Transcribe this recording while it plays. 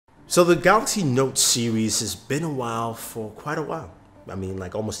So the Galaxy Note series has been a while for quite a while. I mean,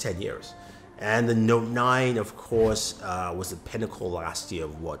 like almost 10 years. And the Note 9, of course, was the pinnacle last year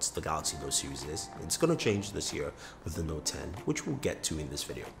of what the Galaxy Note series is. It's going to change this year with the Note 10, which we'll get to in this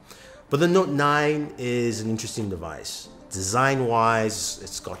video. But the Note 9 is an interesting device. Design-wise,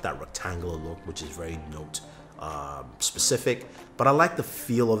 it's got that rectangular look, which is very Note specific. But I like the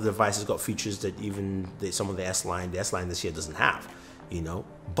feel of the device. It's got features that even some of the S-Line this year doesn't have. You know,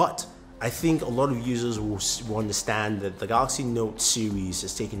 but I think a lot of users will understand that the Galaxy Note series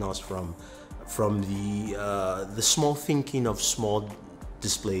has taken us from the small thinking of small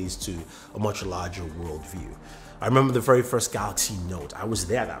displays to a much larger worldview. I remember the very first Galaxy Note. I was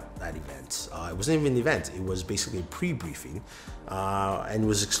there at that event. It wasn't even an event. It was basically a pre-briefing, and it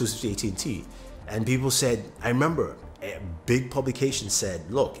was exclusive to AT&T. And people said, I remember a big publication said,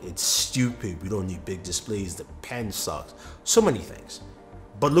 look, it's stupid. We don't need big displays. The pen sucks. So many things.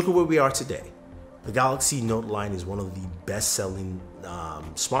 But look at where we are today. The Galaxy Note line is one of the best-selling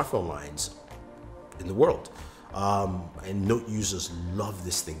smartphone lines in the world. And Note users love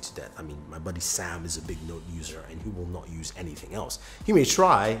this thing to death. I mean, my buddy Sam is a big Note user and he will not use anything else. He may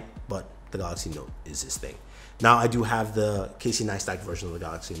try, but the Galaxy Note is his thing. Now, I do have the Casey Neistat version of the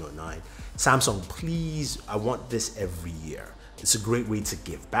Galaxy Note 9. Samsung, please, I want this every year. It's a great way to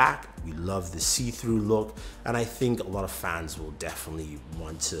give back. We love the see-through look, and I think a lot of fans will definitely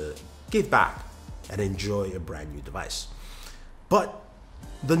want to give back and enjoy a brand new device. But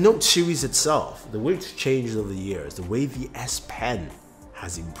the Note series itself, the way it's changed over the years, the way the S Pen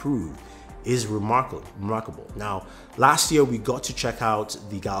has improved is remarkable. Now, last year we got to check out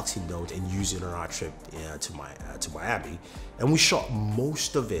the Galaxy Note and use it on our trip to Miami, and we shot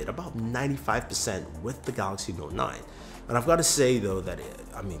most of it, about 95%, with the Galaxy Note 9. And I've got to say though that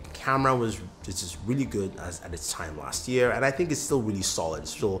the camera was just really good at its time last year, and I think it's still really solid.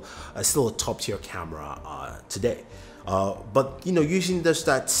 It's still a top tier camera today. But you know, using just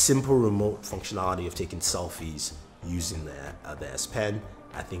that simple remote functionality of taking selfies using the S Pen,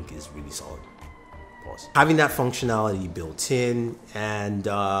 I think is really solid. Pause. Having that functionality built in, and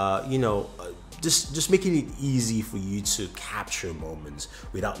you know, just making it easy for you to capture moments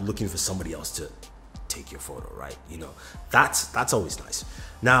without looking for somebody else to take your photo, right? You know, that's always nice.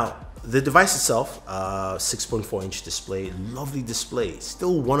 Now, the device itself, 6.4-inch display, lovely display,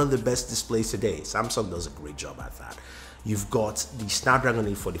 still one of the best displays today. Samsung does a great job at that. You've got the Snapdragon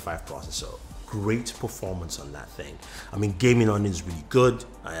 845 processor. Great performance on that thing. I mean, gaming on it is really good,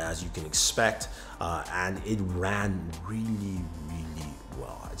 as you can expect, and it ran really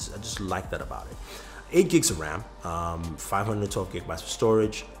well. I just like that about it. 8 gigs of RAM, 512 gigabytes of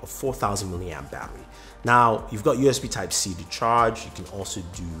storage, a 4,000 milliamp battery. Now, you've got USB Type-C to charge. You can also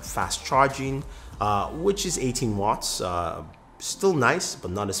do fast charging, which is 18 watts. Still nice,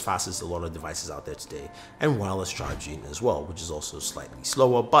 but not as fast as a lot of devices out there today. And wireless charging as well, which is also slightly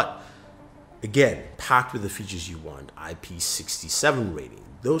slower, but again, packed with the features you want. IP67 rating,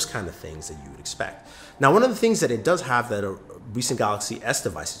 those kind of things that you would expect. Now, one of the things that it does have that a recent Galaxy S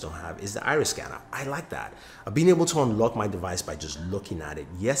devices don't have is the iris scanner. I like that. Being able to unlock my device by just looking at it.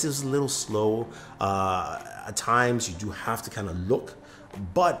 Yes, it was a little slow. At times, you do have to kind of look,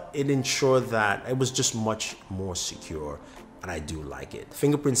 but it ensured that it was just much more secure, and I do like it. The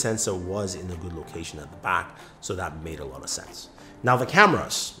fingerprint sensor was in a good location at the back, so that made a lot of sense. Now, the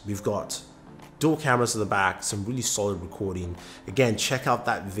cameras, we've got dual cameras at the back, some really solid recording. Again, check out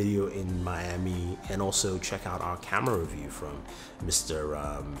that video in Miami, and also check out our camera review from Mr.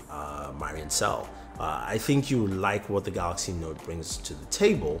 Marian Sell. I think you like what the Galaxy Note brings to the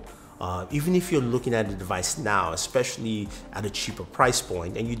table, even if you're looking at the device now, especially at a cheaper price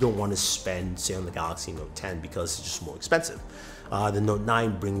point, and you don't want to spend, say, on the Galaxy Note 10 because it's just more expensive. The Note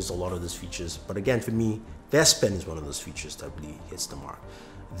 9 brings a lot of those features, but again, for me, the S Pen is one of those features that really hits the mark.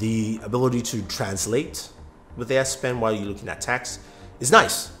 The ability to translate with the S Pen while you're looking at text is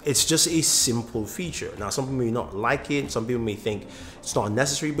nice. It's just a simple feature. Now, some people may not like it. Some people may think it's not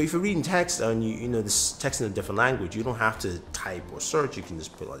necessary. But if you're reading text and you know this text in a different language, you don't have to type or search. You can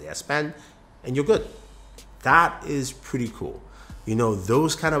just put on the S Pen and you're good. That is pretty cool. You know,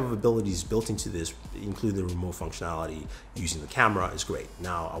 those kind of abilities built into this, including the remote functionality using the camera, is great.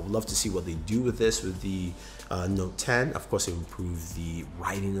 Now, I would love to see what they do with this with the Note 10. Of course, they improve the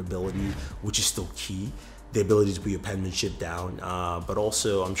writing ability, which is still key. The ability to put your penmanship down, but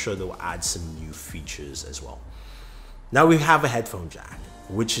also I'm sure they'll add some new features as well. Now we have a headphone jack,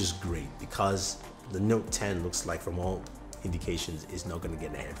 which is great because the Note 10 looks like, from all indications, is not going to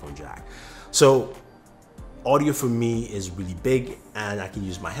get a headphone jack. So Audio for me is really big, and I can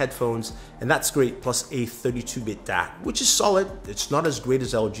use my headphones, and that's great, plus a 32-bit DAC, which is solid. It's not as great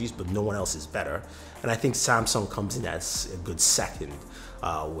as LG's, but no one else is better. And I think Samsung comes in as a good second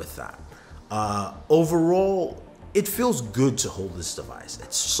with that. Overall, it feels good to hold this device.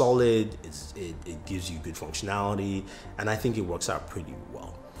 It's solid, it gives you good functionality, and I think it works out pretty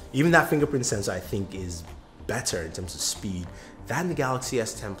well. Even that fingerprint sensor I think is better in terms of speed than the Galaxy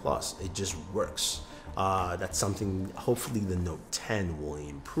S10 Plus. It just works. That's something hopefully the Note 10 will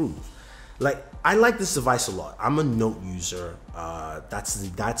improve. Like, I like this device a lot. I'm a Note user. That's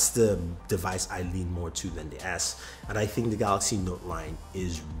the device I lean more to than the S, and I think the Galaxy Note line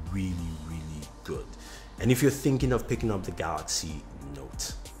is really good. And if you're thinking of picking up the Galaxy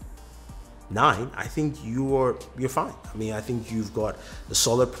Note 9, I think you're fine. I mean, I think you've got a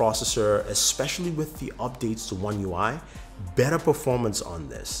solid processor, especially with the updates to One UI. Better performance on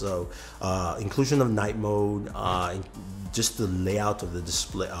this. So inclusion of night mode, just the layout of the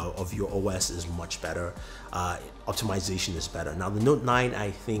display of your OS is much better. Optimization is better. Now the Note 9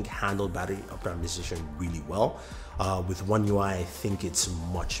 I think handled battery optimization really well. With One UI I think it's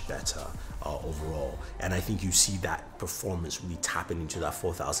much better overall, and I think you see that performance really tapping into that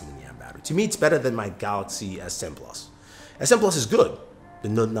 4,000 mAh battery. To me, it's better than my Galaxy S10 Plus. S10 Plus is good. The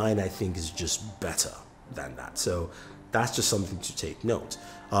Note 9 I think is just better than that. So that's just something to take note.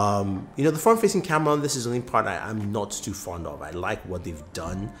 You know, the front-facing camera on this is the only part I'm not too fond of. I like what they've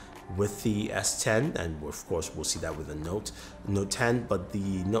done with the S10, and of course we'll see that with the Note 10, but the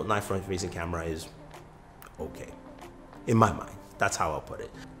Note 9 front-facing camera is okay, in my mind. That's how I'll put it.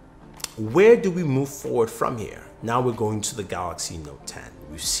 Where do we move forward from here? Now we're going to the Galaxy Note 10.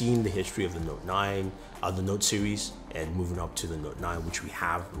 We've seen the history of the Note 9, the Note series, and moving up to the Note 9, which we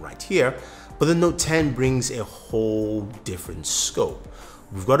have right here. But the Note 10 brings a whole different scope.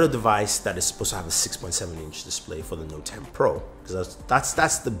 We've got a device that is supposed to have a 6.7-inch display for the Note 10 Pro, because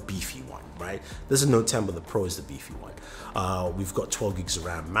that's the beefy one, right? There's a Note 10, but the Pro is the beefy one. We've got 12 gigs of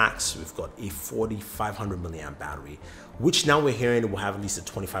RAM max. We've got a 4,500 mAh battery, which now we're hearing will have at least a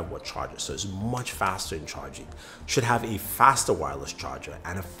 25-watt charger, so it's much faster in charging. Should have a faster wireless charger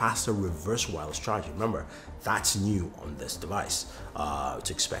and a faster reverse wireless charger. Remember, that's new on this device to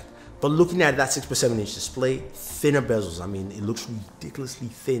expect. But looking at that 6.7-inch display, thinner bezels. I mean, it looks ridiculously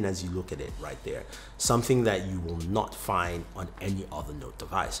thin as you look at it right there. Something that you will not find on any other Note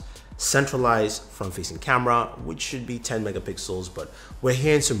device. Centralized front-facing camera, which should be 10 megapixels, but we're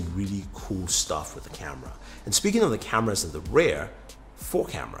hearing some really cool stuff with the camera. And speaking of the cameras in the rear, 4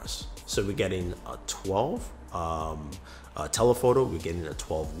 cameras. So we're getting a 12 telephoto, we're getting a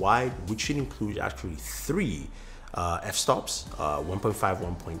 12 wide, which should include actually 3 f-stops, 1.5,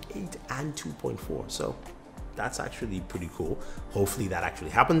 1.8, and 2.4. So that's actually pretty cool. Hopefully that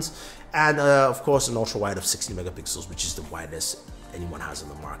actually happens. And of course, an ultra wide of 60 megapixels, which is the widest anyone has in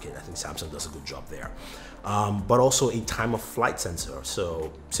the market. I think Samsung does a good job there. But also a time of flight sensor.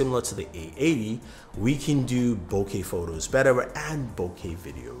 So similar to the A80, we can do bokeh photos better and bokeh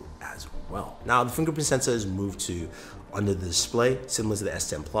video as well. Now the fingerprint sensor is moved to under the display, similar to the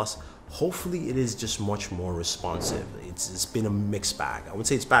S10 Plus. Hopefully it is just much more responsive. It's been a mixed bag. I wouldn't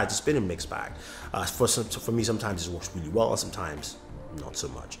say it's bad, it's been a mixed bag. For me, sometimes it works really well, sometimes not so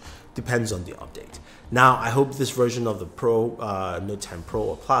much. Depends on the update. Now, I hope this version of the Pro, Note 10 Pro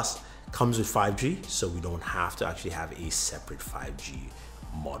or Plus comes with 5G, so we don't have to actually have a separate 5G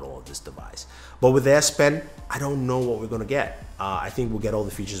model of this device. But with the S Pen, I don't know what we're gonna get. I think we'll get all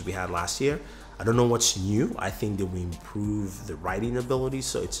the features we had last year. I don't know what's new. I think that we improve the writing ability,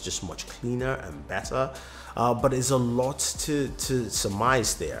 so it's just much cleaner and better. But there's a lot to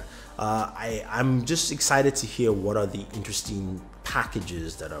surmise there. I'm just excited to hear what are the interesting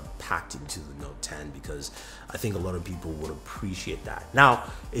packages that are packed into the Note 10, because I think a lot of people would appreciate that. Now,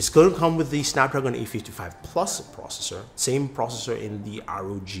 it's going to come with the Snapdragon 855 Plus processor, same processor in the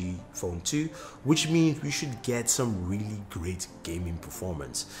ROG Phone 2, which means we should get some really great gaming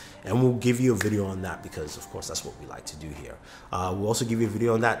performance. And we'll give you a video on that because, of course, that's what we like to do here. We'll also give you a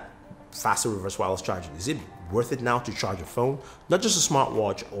video on that faster reverse wireless charging. Is it worth it now to charge a phone? Not just a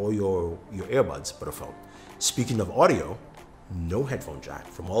smartwatch or your earbuds, but a phone. Speaking of audio, no headphone jack.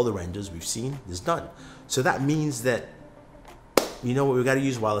 From all the renders we've seen, there's none. So that means that, you know what, we got to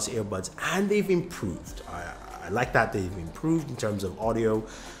use wireless earbuds, and they've improved. I like that they've improved in terms of audio.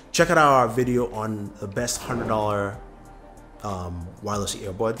 Check out our video on the best $100 wireless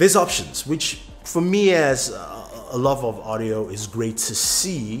earbud. There's options, which for me as a lover of audio is great to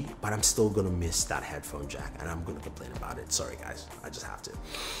see, but I'm still gonna miss that headphone jack, and I'm gonna complain about it. Sorry guys, I just have to.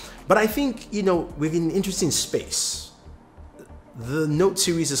 But I think, you know, we're in an interesting space. The Note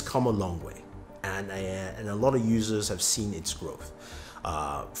series has come a long way, and and a lot of users have seen its growth.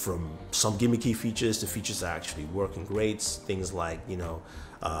 From some gimmicky features to features that actually working great, things like, you know,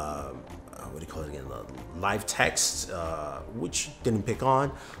 what do you call it again, live text, which didn't pick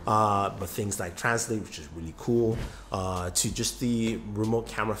on, but things like translate, which is really cool, to just the remote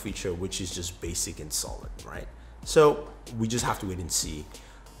camera feature, which is just basic and solid, right? So we just have to wait and see,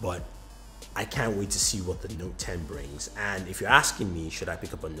 but I can't wait to see what the Note 10 brings. And if you're asking me, should I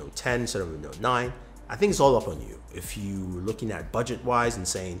pick up a Note 10 instead of a Note 9? I think it's all up on you. If you're looking at budget-wise and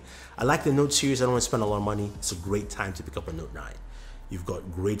saying, I like the Note series, I don't want to spend a lot of money, it's a great time to pick up a Note 9. You've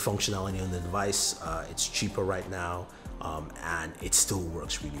got great functionality on the device, it's cheaper right now, and it still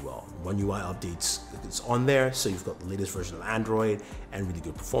works really well. One UI updates, it's on there, so you've got the latest version of Android and really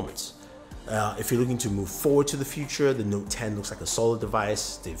good performance. If you're looking to move forward to the future, the Note 10 looks like a solid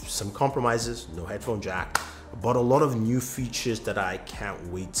device. They've some compromises, no headphone jack, but a lot of new features that I can't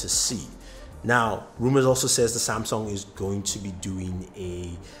wait to see. Now, rumors also says the Samsung is going to be doing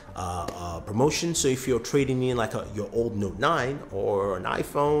a promotion. So if you're trading in like your old Note 9 or an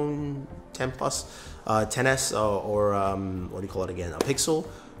iPhone 10 Plus, 10s, or what do you call it again, a Pixel,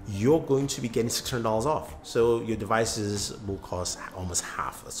 you're going to be getting $600 off. So your devices will cost almost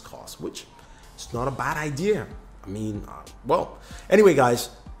half its cost, which is not a bad idea. I mean, well, anyway, guys,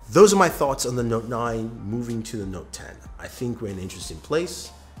 those are my thoughts on the Note 9 moving to the Note 10. I think we're in an interesting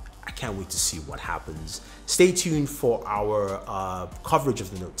place. I can't wait to see what happens. Stay tuned for our coverage of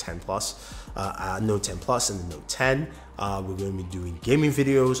the Note 10 Plus, Note 10 Plus and the Note 10. We're going to be doing gaming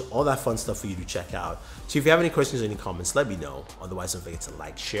videos, all that fun stuff for you to check out. So if you have any questions or any comments, let me know. Otherwise, don't forget to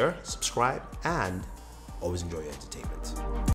like, share, subscribe, and always enjoy your entertainment.